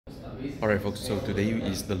Alright folks, so today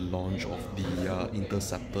is the launch of the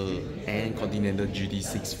Interceptor and Continental GT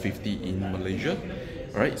 650 in Malaysia.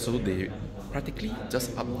 Alright, so they practically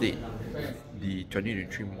just update the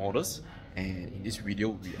 2023 models, and in this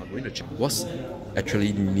video we are going to check what's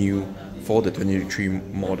actually new for the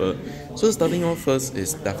 2023 model. So starting off first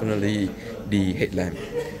is definitely the headlamp.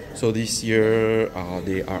 So this year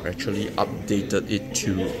they are actually updated it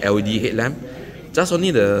to LED headlamp. Just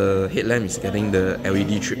only the headlamp is getting the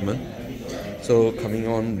LED treatment. So coming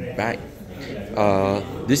on back,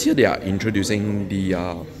 this year they are introducing the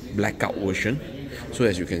blackout version. So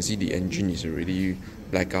as you can see, the engine is already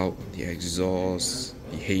blackout, the exhaust,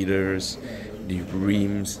 the headers, the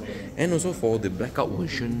rims, and also for the blackout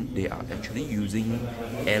version, they are actually using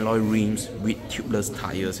alloy rims with tubeless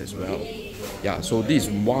tires as well. Yeah, so this is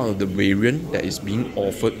one of the variant that is being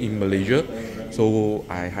offered in Malaysia. So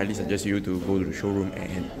I highly suggest you to go to the showroom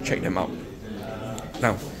and check them out.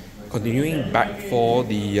 Now, continuing back for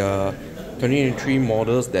the 2023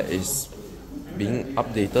 models that is being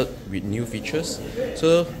updated with new features.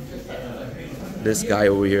 So this guy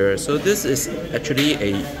over here, so this is actually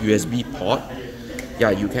a USB port.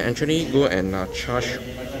 Yeah, you can actually go and charge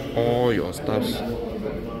all your stuff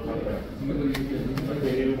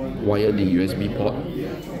via the USB port.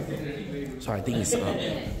 So I think it's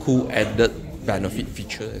a cool added benefit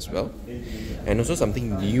feature as well. And also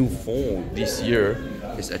something new for this year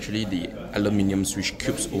is actually the aluminium switch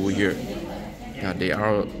cubes over here. Yeah, they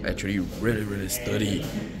are actually really sturdy.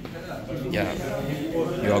 Yeah,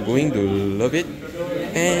 you are going to love it.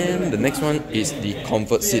 And the next one is the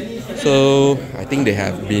comfort seat. So I think they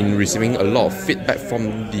have been receiving a lot of feedback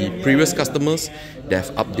from the previous customers. They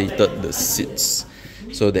have updated the seats,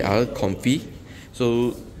 so they are comfy.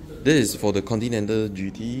 So this is for the Continental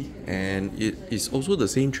GT, and it is also the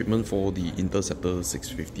same treatment for the Interceptor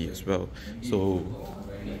 650 as well. So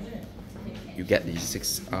you get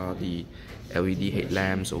the LED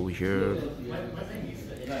headlamps over here,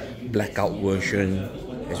 blackout version,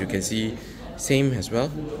 as you can see, same as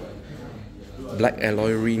well. Black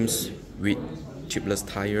alloy rims with tubeless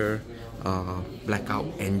tire, blackout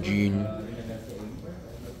engine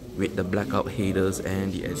with the blackout headers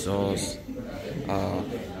and the exhaust.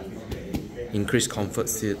 Increased comfort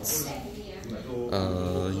seats,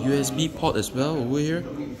 USB port as well over here.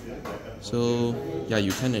 So yeah,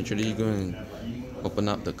 you can actually go and open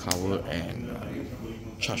up the cover and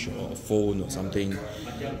charge your phone or something.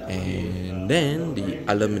 And then the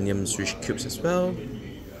aluminium switch cubes as well.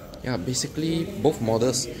 Yeah, basically both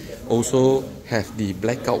models also have the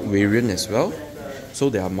blackout variant as well. So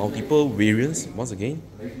there are multiple variants. Once again,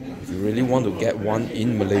 if you really want to get one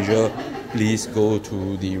in Malaysia, please go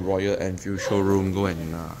to the Royal Enfield showroom, go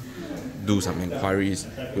and do some inquiries,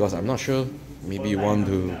 because I'm not sure, maybe you want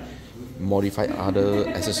to modify other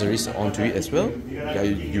accessories onto it as well. Yeah,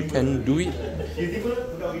 you can do it.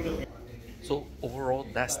 So overall,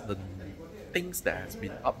 that's the things that has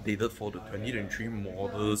been updated for the 2023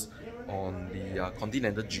 models on the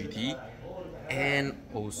Continental GT and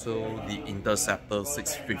also the Interceptor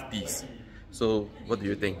 650s. So what do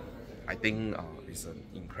you think? I think it's an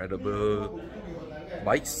incredible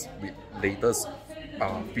bikes with latest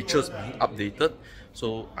features being updated.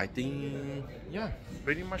 So I think, yeah,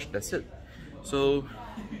 pretty much that's it. So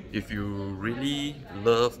if you really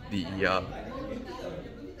love the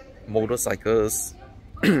motorcycles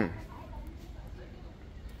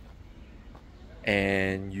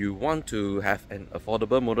and you want to have an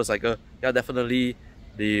affordable motorcycle, yeah, definitely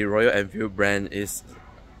the Royal Enfield brand is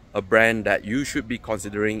a brand that you should be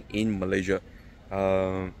considering in Malaysia.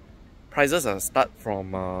 Prices are start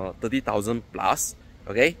from 30,000 plus,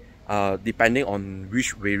 okay, depending on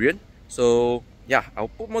which variant. So yeah, I'll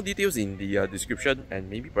put more details in the description and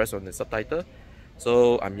maybe press on the subtitle.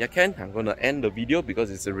 So I'm Yaken. I'm gonna end the video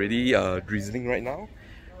because it's already drizzling right now.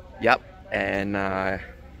 Yep, and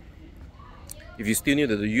if you're still new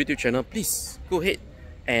to the YouTube channel, please go ahead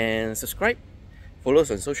and subscribe, follow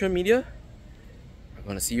us on social media. I'm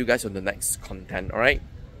gonna see you guys on the next content. Alright,